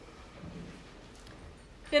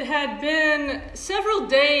It had been several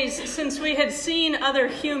days since we had seen other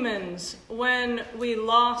humans when we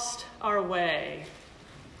lost our way.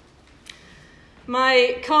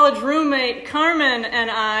 My college roommate Carmen and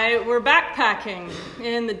I were backpacking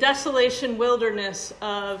in the desolation wilderness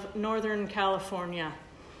of Northern California.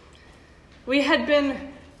 We had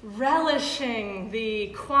been relishing the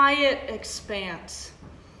quiet expanse,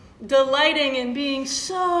 delighting in being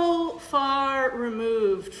so far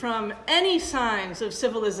removed from any signs of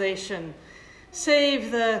civilization,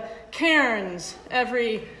 save the cairns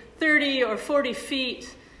every 30 or 40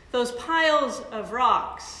 feet, those piles of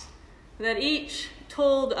rocks that each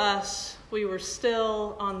told us we were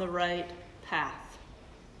still on the right path.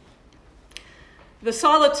 The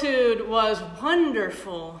solitude was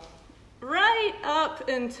wonderful, right up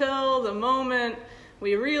until the moment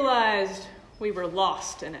we realized we were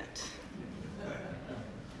lost in it.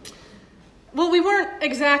 Well, we weren't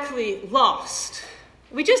exactly lost.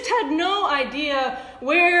 We just had no idea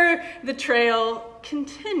where the trail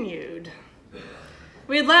continued.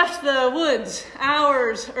 We had left the woods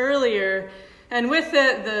hours earlier, and with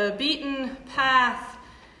it the beaten path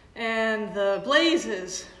and the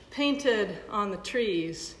blazes painted on the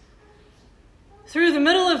trees. Through the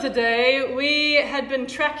middle of the day, we had been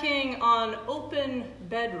trekking on open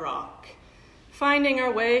bedrock, finding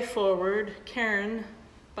our way forward, cairn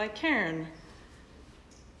by cairn.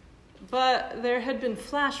 But there had been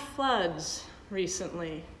flash floods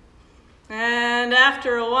recently, and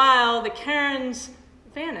after a while, the cairns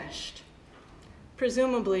vanished.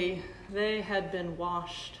 Presumably, they had been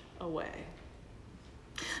washed away.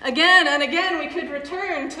 Again and again, we could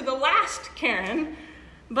return to the last cairn,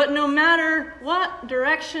 but no matter what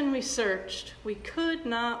direction we searched, we could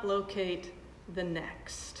not locate the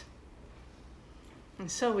next.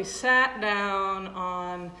 And so we sat down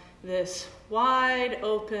on this wide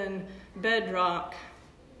open bedrock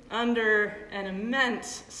under an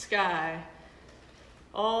immense sky,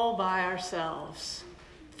 all by ourselves,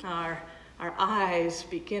 our eyes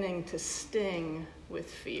beginning to sting with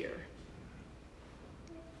fear.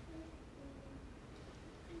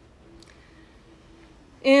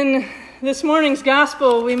 In this morning's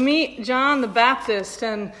gospel, we meet John the Baptist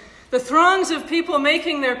and the throngs of people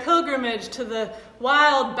making their pilgrimage to the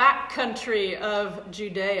wild backcountry of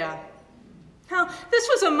Judea. Now, this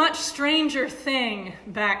was a much stranger thing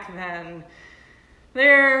back then.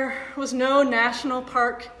 There was no national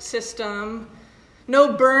park system,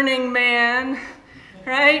 no Burning Man,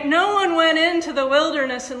 right? No one went into the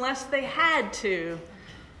wilderness unless they had to.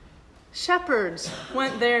 Shepherds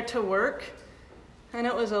went there to work, and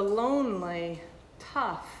it was a lonely,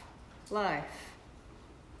 tough life.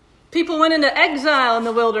 People went into exile in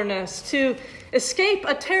the wilderness to escape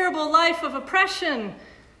a terrible life of oppression.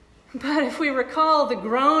 But if we recall the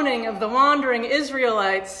groaning of the wandering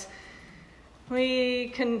Israelites,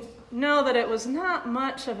 we can know that it was not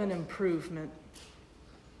much of an improvement.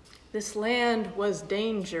 This land was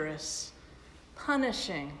dangerous,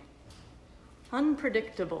 punishing,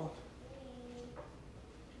 unpredictable.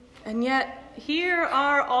 And yet, here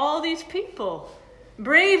are all these people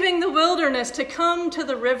braving the wilderness to come to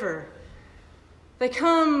the river. They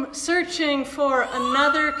come searching for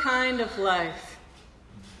another kind of life,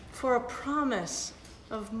 for a promise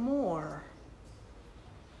of more.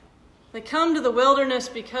 They come to the wilderness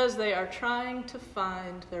because they are trying to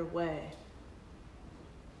find their way.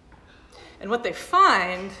 And what they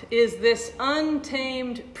find is this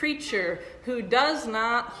untamed preacher who does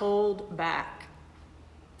not hold back.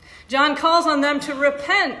 John calls on them to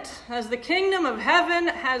repent as the kingdom of heaven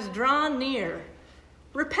has drawn near.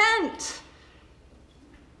 Repent!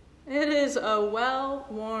 It is a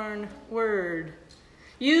well-worn word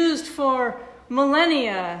used for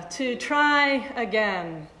millennia to try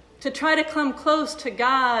again, to try to come close to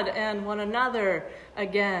God and one another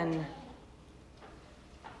again.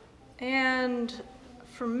 And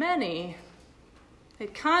for many,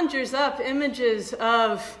 it conjures up images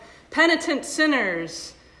of penitent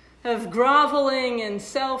sinners, of groveling in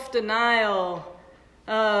self-denial,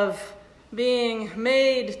 of being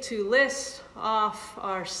made to list off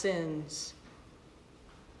our sins.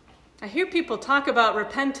 I hear people talk about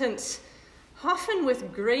repentance often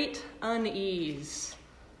with great unease,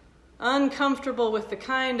 uncomfortable with the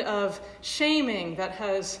kind of shaming that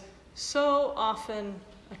has so often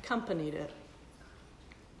accompanied it.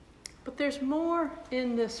 But there's more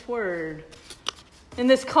in this word, in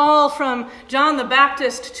this call from John the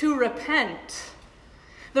Baptist to repent.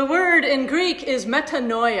 The word in Greek is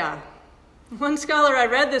metanoia. One scholar I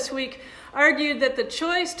read this week argued that the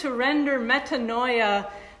choice to render metanoia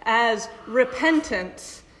as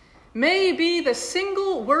repentance may be the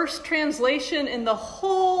single worst translation in the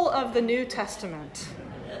whole of the New Testament.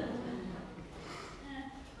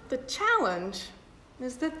 The challenge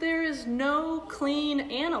is that there is no clean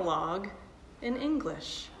analog in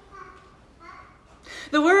English.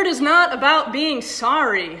 The word is not about being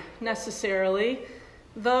sorry, necessarily,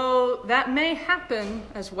 though that may happen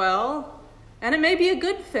as well, and it may be a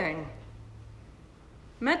good thing.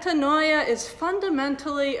 Metanoia is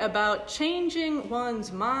fundamentally about changing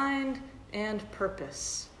one's mind and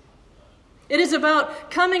purpose. It is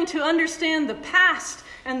about coming to understand the past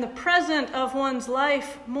and the present of one's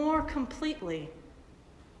life more completely,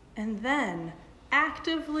 and then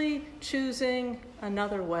actively choosing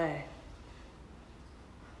another way.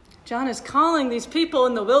 John is calling these people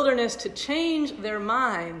in the wilderness to change their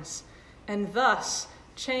minds and thus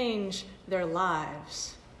change their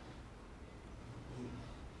lives.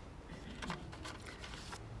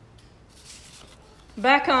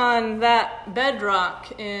 Back on that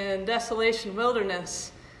bedrock in Desolation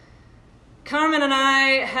Wilderness, Carmen and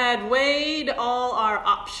I had weighed all our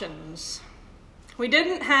options. We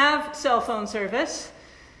didn't have cell phone service,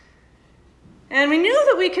 and we knew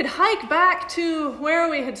that we could hike back to where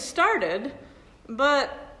we had started,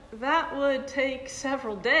 but that would take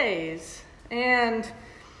several days. And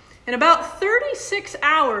in about 36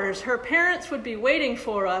 hours, her parents would be waiting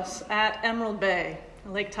for us at Emerald Bay,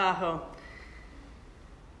 Lake Tahoe.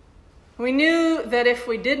 We knew that if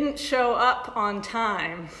we didn't show up on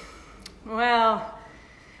time, well,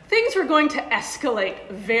 things were going to escalate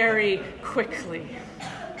very quickly.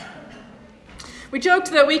 We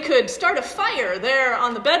joked that we could start a fire there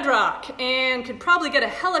on the bedrock and could probably get a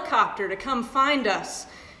helicopter to come find us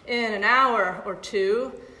in an hour or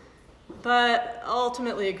two, but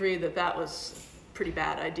ultimately agreed that that was a pretty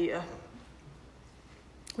bad idea.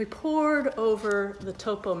 We pored over the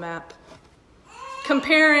topo map,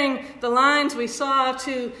 comparing the lines we saw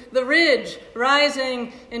to the ridge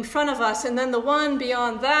rising in front of us, and then the one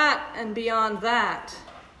beyond that and beyond that.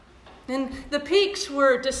 And the peaks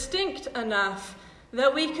were distinct enough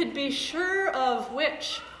that we could be sure of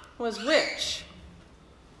which was which.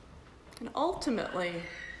 And ultimately,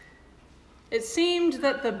 it seemed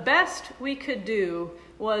that the best we could do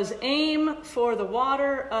was aim for the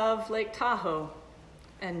water of Lake Tahoe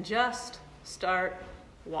and just start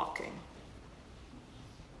walking.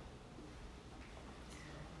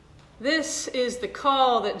 This is the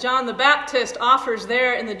call that John the Baptist offers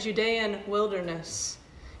there in the Judean wilderness.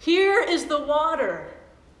 Here is the water.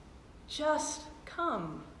 Just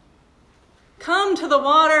come. Come to the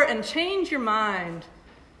water and change your mind.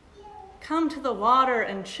 Come to the water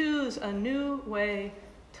and choose a new way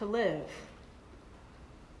to live.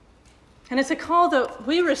 And it's a call that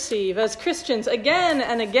we receive as Christians again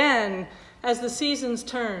and again as the seasons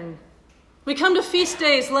turn. We come to feast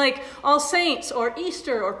days like All Saints or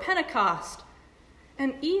Easter or Pentecost.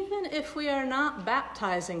 And even if we are not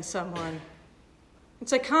baptizing someone,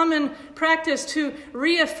 it's a common practice to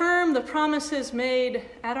reaffirm the promises made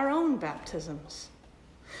at our own baptisms.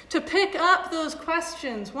 To pick up those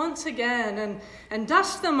questions once again and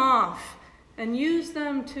dust them off and use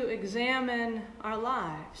them to examine our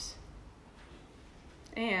lives.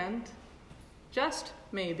 And, just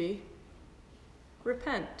maybe,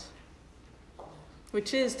 repent.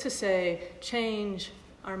 Which is to say, change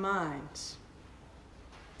our minds.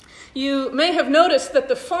 You may have noticed that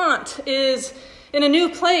the font is in a new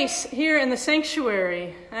place here in the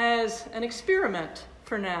sanctuary as an experiment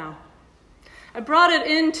for now. I brought it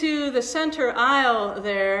into the center aisle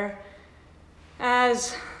there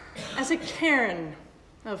as a cairn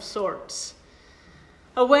of sorts,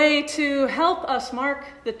 a way to help us mark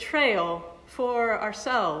the trail for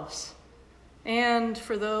ourselves and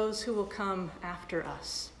for those who will come after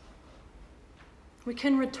us. We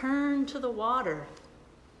can return to the water.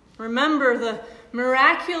 Remember the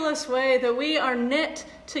miraculous way that we are knit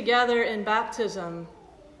together in baptism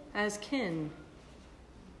as kin.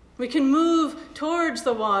 We can move towards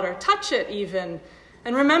the water, touch it even,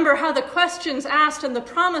 and remember how the questions asked and the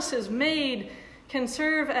promises made can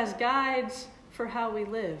serve as guides for how we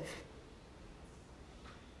live.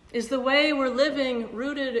 Is the way we're living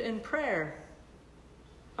rooted in prayer?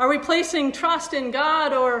 Are we placing trust in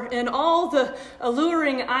God or in all the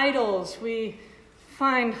alluring idols we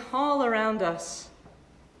find all around us?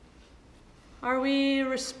 Are we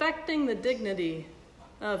respecting the dignity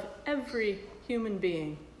of every human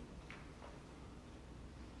being?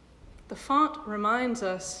 The font reminds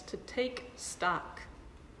us to take stock.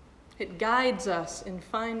 It guides us in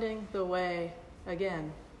finding the way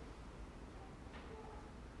again.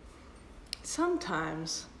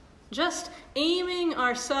 Sometimes, just aiming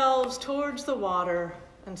ourselves towards the water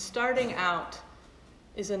and starting out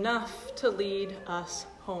is enough to lead us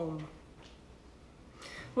home.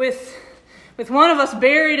 With one of us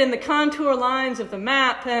buried in the contour lines of the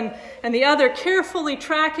map and the other carefully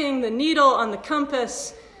tracking the needle on the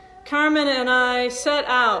compass, Carmen and I set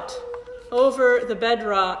out over the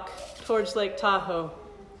bedrock towards Lake Tahoe.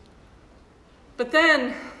 But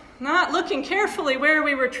then, not looking carefully where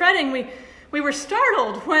we were treading, we were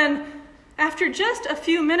startled when, after just a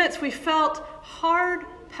few minutes, we felt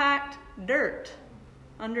hard-packed dirt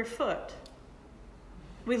underfoot.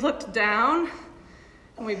 We looked down,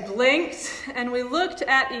 and we blinked, and we looked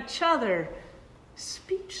at each other,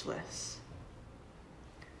 speechless.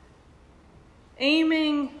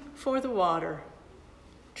 Aiming for the water,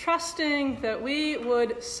 trusting that we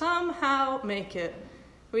would somehow make it,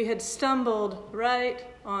 we had stumbled right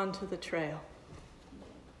onto the trail.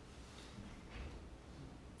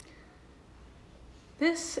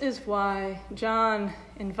 This is why John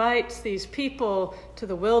invites these people to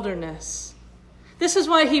the wilderness. This is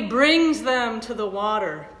why he brings them to the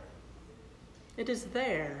water. It is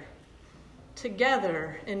there,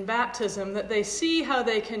 together in baptism, that they see how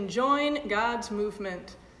they can join God's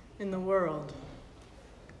movement in the world.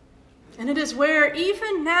 And it is where,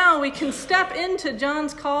 even now, we can step into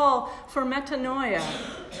John's call for metanoia,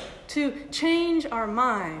 to change our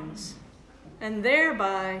minds and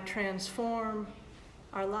thereby transform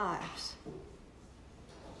our lives.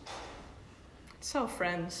 So,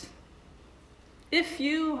 friends, if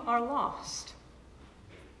you are lost,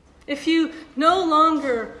 if you no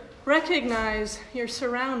longer recognize your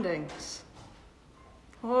surroundings,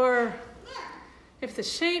 or if the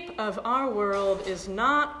shape of our world is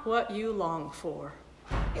not what you long for,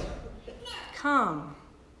 come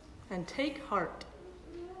and take heart.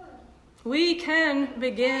 We can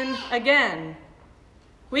begin again.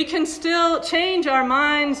 We can still change our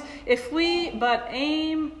minds if we but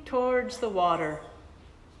aim towards the water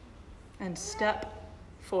and step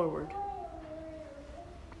forward.